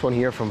our next one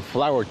here from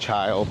Flower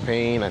Child,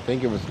 paying I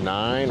think it was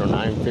 $9 or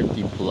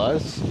 $9.50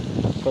 plus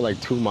for like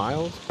 2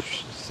 miles.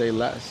 Say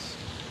less.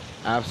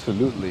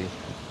 Absolutely.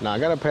 Now I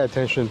gotta pay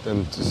attention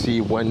to see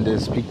when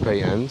this peak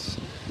pay ends.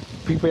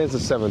 Peak pay ends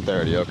at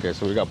 7:30. Okay,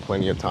 so we got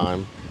plenty of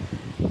time.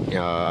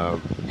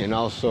 And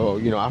also,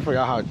 you know, I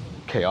forgot how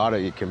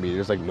chaotic it can be.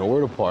 There's like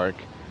nowhere to park,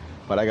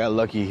 but I got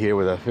lucky here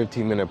with a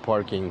 15-minute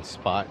parking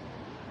spot.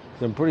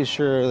 So I'm pretty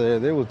sure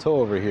they will tow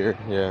over here.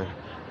 Yeah,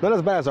 not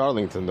as bad as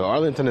Arlington though.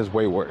 Arlington is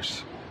way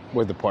worse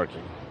with the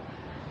parking.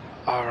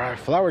 All right,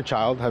 Flower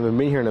Child, haven't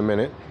been here in a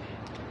minute.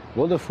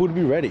 Will the food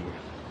be ready?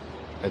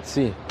 Let's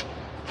see.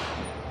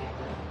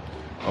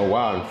 Oh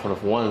wow, in front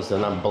of once they're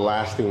not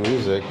blasting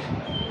music.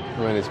 I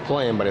mean, it's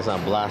playing, but it's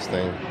not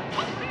blasting.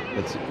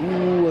 It's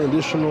an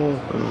additional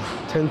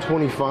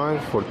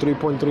 $10.25 for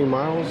 3.3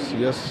 miles.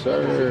 Yes,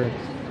 sir.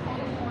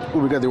 Ooh,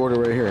 we got the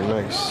order right here.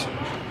 Nice.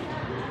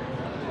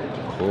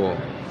 Cool.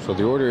 So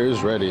the order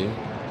is ready.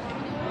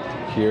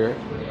 Here,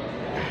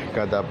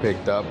 got that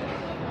picked up.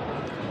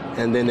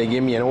 And then they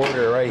gave me an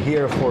order right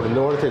here for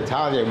North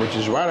Italia, which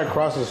is right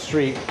across the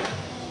street,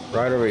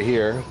 right over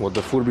here. Will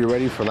the food be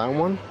ready for that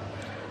one?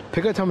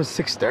 Pickup time is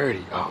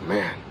 6:30. Oh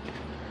man.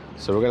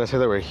 So we're gonna say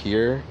that we're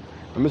here.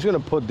 I'm just gonna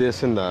put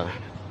this in the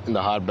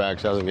hot bag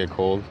so it doesn't get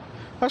cold.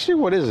 Actually,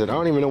 what is it? I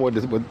don't even know what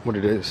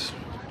it is.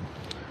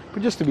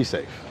 But just to be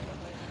safe.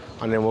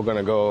 And then we're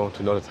gonna go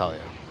to North Italia,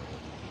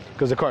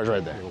 because the car's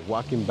right there. We're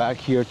walking back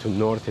here to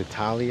North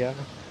Italia.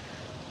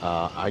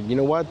 You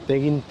know what?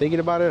 Thinking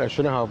about it, I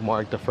shouldn't have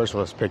marked the first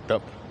one as picked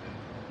up,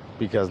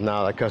 because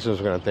now the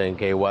customer's gonna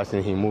think, hey, why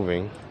isn't he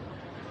moving?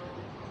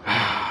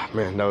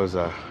 Man, that was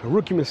a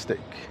rookie mistake.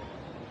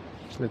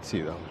 Let's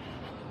see though.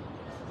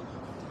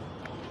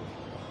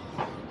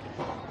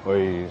 Oh,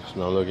 it's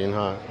not looking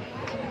hot.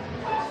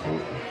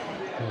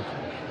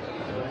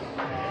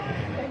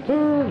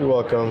 You're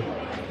welcome.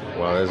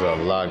 Wow, there's a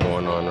lot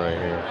going on right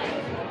here.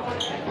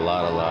 A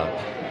lot.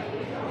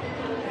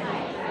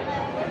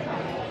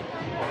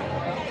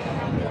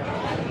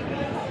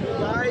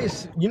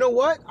 Guys, you know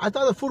what? I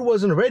thought the food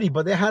wasn't ready,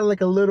 but they had like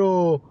a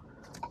little,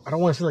 I don't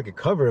want to say like a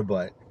cover,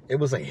 but it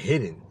was like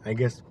hidden. I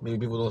guess maybe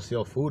people don't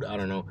sell food, I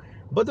don't know.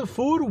 But the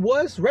food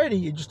was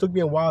ready. It just took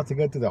me a while to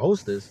get to the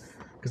hostess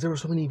because there were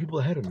so many people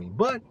ahead of me.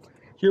 But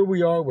here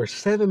we are. We're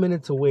 7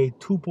 minutes away,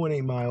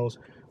 2.8 miles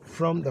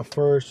from the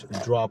first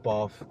drop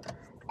off.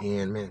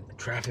 And man, the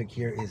traffic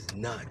here is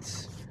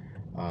nuts.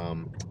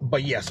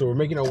 But yeah, so we're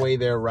making our way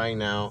there right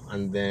now.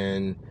 And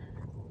then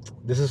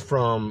this is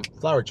from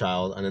Flower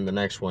Child. And then the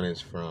next one is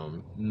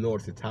from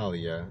North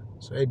Italia.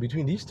 So hey,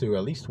 between these two,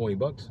 at least 20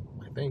 bucks,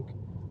 I think,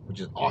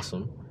 which is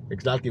awesome.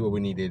 Exactly what we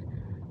needed.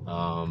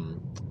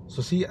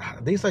 So see,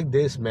 days like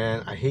this,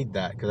 man, I hate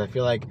that, because I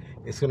feel like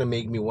it's gonna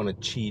make me want to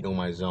cheat on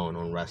my zone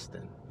on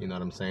resting. You know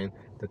what I'm saying?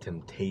 The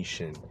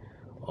temptation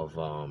of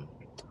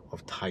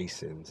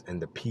Tyson's and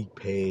the peak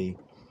pay,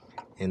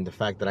 and the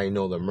fact that I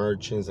know the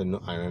merchants and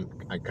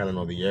I kind of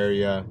know the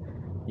area.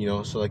 You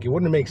know, so like it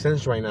wouldn't make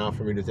sense right now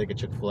for me to take a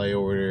Chick-fil-A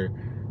order,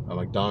 a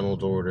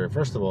McDonald's order.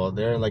 First of all,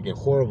 they're like in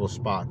horrible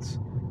spots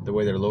the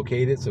way they're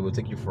located, so it would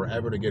take you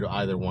forever to get to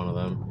either one of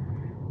them.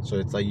 So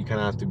it's like you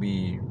kind of have to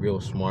be real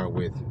smart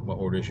with what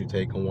orders you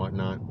take and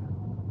whatnot.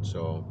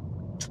 So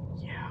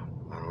yeah,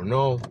 I don't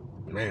know,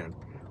 man.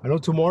 I know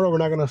tomorrow we're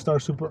not gonna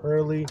start super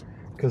early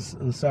because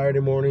on Saturday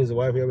mornings the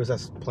wife always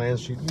has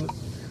plans. She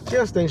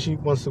has things she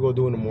wants to go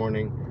do in the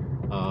morning,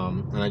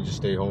 and I just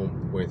stay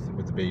home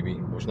with the baby.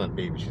 Well, she's not a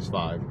baby, she's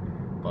 5,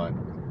 but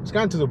it's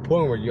gotten to the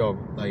point where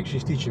like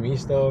she's teaching me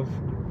stuff,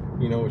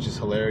 which is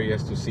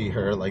hilarious to see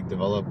her like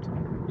develop,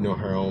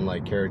 her own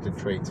like character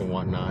traits and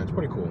whatnot. It's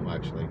pretty cool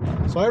actually.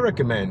 So I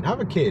recommend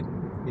have a kid,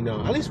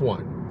 at least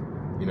one.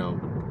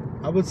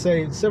 I would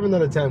say 7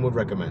 out of 10 would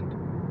recommend,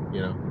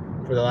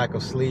 for the lack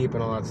of sleep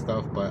and all that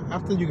stuff. But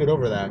after you get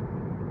over that,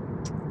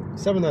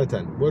 7 out of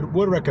 10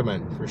 would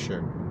recommend for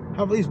sure.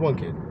 Have at least one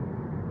kid.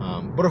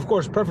 But of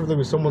course, preferably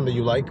with someone that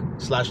you like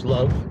 /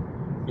 love,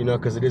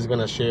 because it is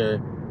gonna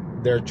share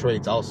their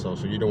traits also.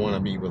 So you don't want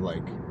to be with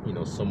like,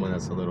 someone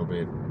that's a little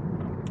bit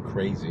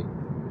crazy,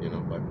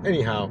 But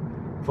anyhow,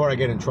 before I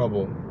get in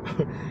trouble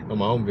on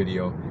my own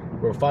video,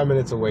 we're 5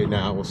 minutes away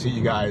now. We'll see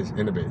you guys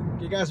in a bit.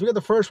 Okay, guys, we got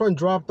the first one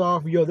dropped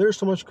off. There's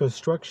so much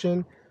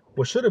construction.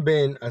 What should have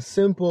been a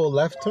simple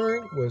left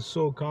turn was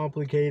so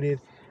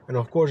complicated. And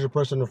of course, the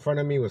person in front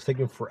of me was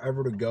taking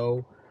forever to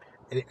go.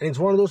 And it's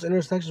one of those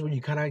intersections where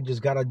you kind of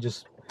just gotta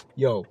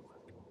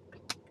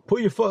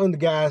put your foot on the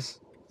gas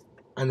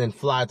and then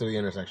fly through the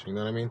intersection. You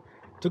know what I mean?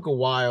 Took a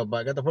while, but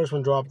I got the first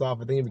one dropped off.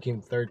 I think it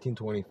became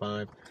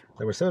 13:25.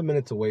 They were 7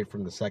 minutes away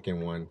from the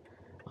second one,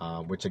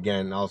 which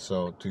again,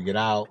 also to get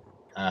out,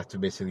 I have to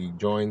basically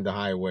join the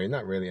highway,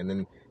 not really, and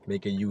then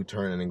make a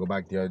U-turn and then go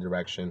back the other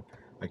direction.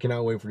 I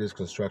cannot wait for this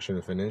construction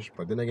to finish.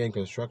 But then again,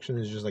 construction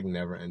is just like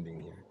never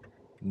ending here.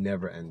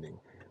 Never ending.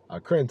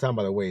 Current time,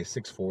 by the way, is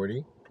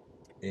 6:40.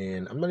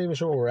 And I'm not even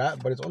sure where we're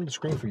at, but it's on the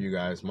screen for you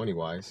guys,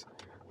 money-wise.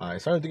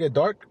 It's starting to get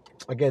dark.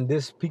 Again,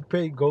 this peak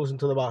pay goes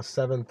until about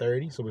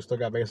 7:30. So we still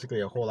got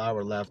basically a whole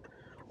hour left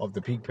of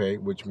the peak pay,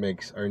 which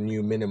makes our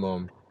new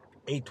minimum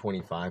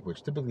 8:25,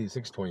 which typically is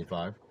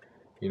 6:25.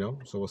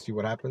 So we'll see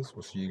what happens.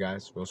 We'll see you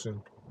guys real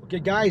soon. Okay,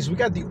 guys, we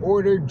got the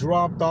order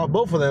dropped off,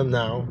 both of them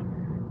now.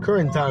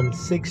 Current time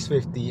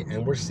 6:50,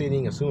 and we're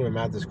sitting, assuming my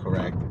math is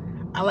correct,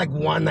 at like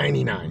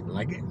 199.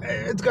 Like,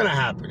 it's gonna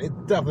happen. It's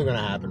definitely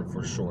gonna happen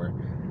for sure.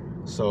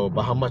 So,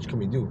 but how much can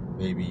we do?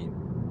 Maybe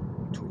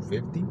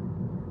 250,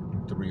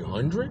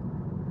 300,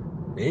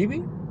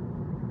 maybe.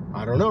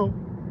 I don't know.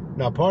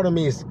 Now, part of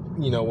me is,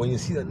 when you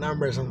see the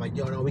numbers, I'm like,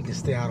 no, we can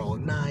stay out all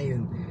night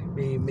and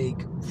maybe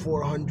make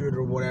 400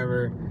 or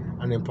whatever.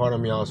 And then part of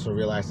me also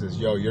realizes,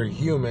 you're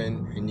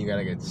human and you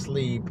gotta get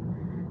sleep.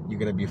 You're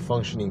gonna be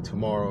functioning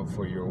tomorrow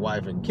for your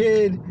wife and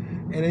kid.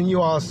 And then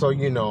you also,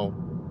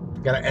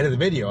 gotta edit the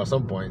video at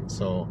some point.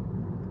 So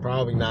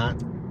probably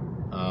not.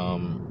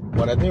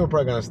 But I think we're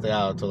probably gonna stay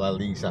out till at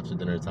least after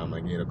dinner time,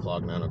 like 8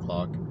 o'clock, 9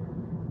 o'clock.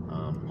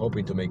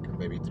 Hoping to make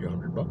maybe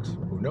 $300.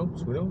 Who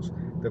knows?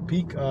 The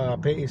peak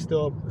pay is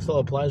still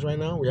applies right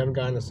now. We haven't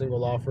gotten a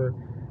single offer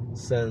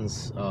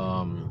since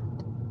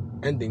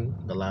ending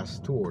the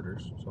last 2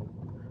 orders. So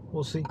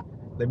we'll see.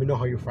 Let me know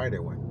how your Friday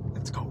went.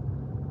 Let's go.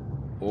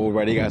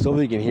 Alrighty, guys,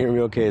 hopefully you can hear me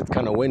okay. It's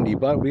kind of windy,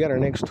 but we got our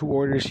next 2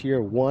 orders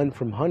here. One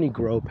from Honey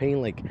Grow,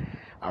 paying like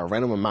a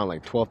random amount,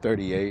 like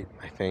 $12.38,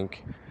 I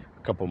think,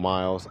 a couple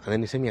miles. And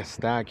then they sent me a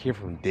stack here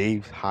from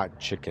Dave's Hot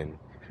Chicken.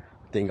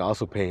 I think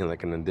also paying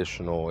like an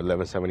additional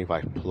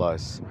 $11.75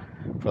 plus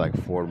for like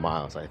 4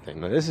 miles, I think.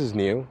 Now this is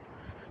new,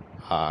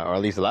 or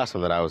at least the last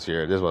time that I was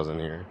here, this wasn't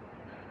here.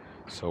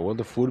 So will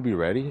the food be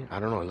ready? I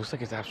don't know. It looks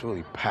like it's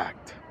absolutely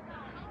packed.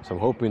 So I'm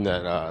hoping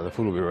that the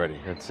food will be ready.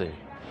 Let's see.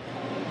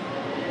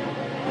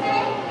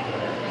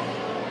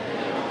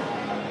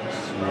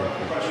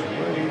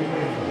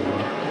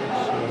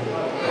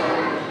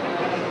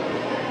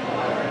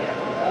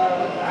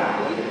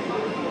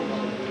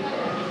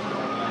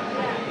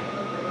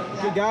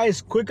 Okay,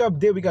 guys, quick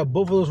update. We got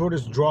both of those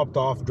orders dropped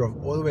off,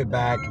 drove all the way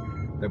back.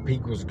 The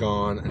peak was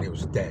gone and it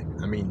was dead.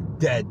 I mean,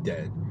 dead.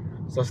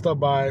 So I stopped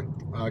by,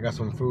 got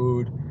some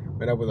food,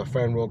 met up with a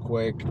friend real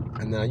quick,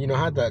 and then, I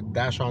had the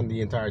dash on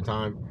the entire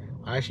time.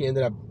 I actually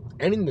ended up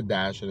ending the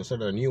dash and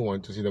started a new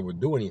one to see if it would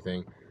do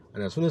anything.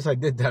 And as soon as I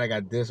did that, I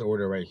got this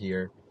order right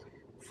here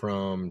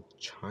from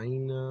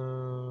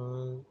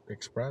China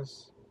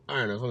Express. I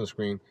don't know, it's on the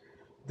screen.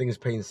 I think it's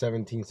paying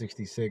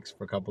 $17.66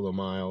 for a couple of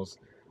miles.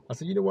 I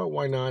said, you know what,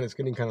 why not? It's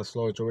getting kind of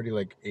slow. It's already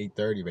like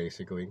 8:30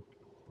 basically.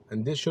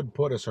 And this should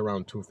put us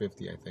around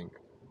 250, I think.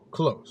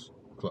 Close.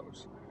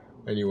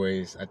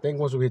 Anyways, I think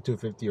once we hit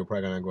 250, we're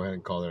probably gonna go ahead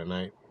and call it a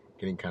night.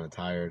 Getting kind of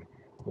tired.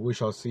 But we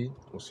shall see.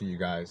 We'll see you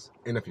guys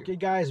in a few. Okay,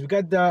 guys, we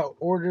got the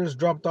orders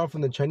dropped off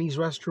from the Chinese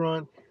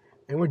restaurant.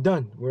 And we're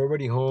done. We're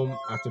already home.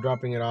 After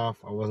dropping it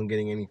off, I wasn't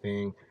getting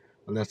anything.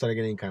 And then I started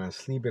getting kind of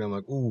sleepy. I'm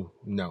like, ooh,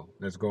 no,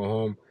 let's go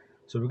home.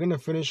 So we're going to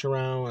finish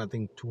around, I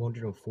think,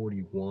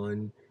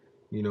 241,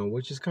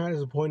 which is kind of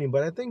disappointing.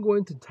 But I think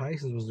going to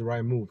Tyson's was the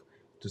right move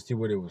to see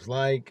what it was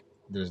like.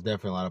 There's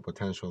definitely a lot of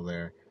potential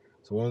there.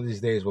 So one of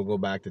these days, we'll go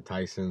back to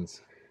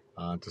Tyson's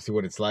to see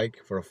what it's like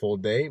for a full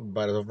day.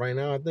 But as of right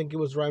now, I think it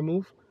was the right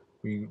move.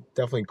 We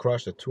definitely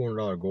crushed a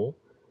 $200 goal.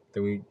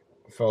 Then we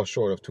fell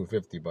short of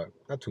 250, but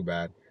not too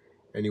bad.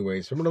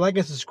 Anyways, remember to like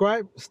and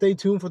subscribe. Stay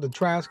tuned for the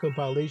trash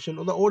compilation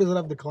or the orders that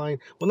I've declined.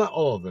 Well, not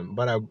all of them,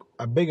 but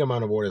a big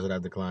amount of orders that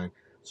I've declined.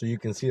 So you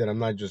can see that I'm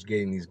not just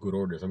getting these good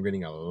orders. I'm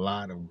getting a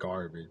lot of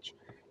garbage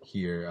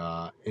here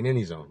in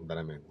any zone that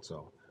I'm in.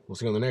 So we'll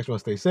see you on the next one.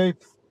 Stay safe.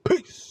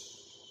 Peace.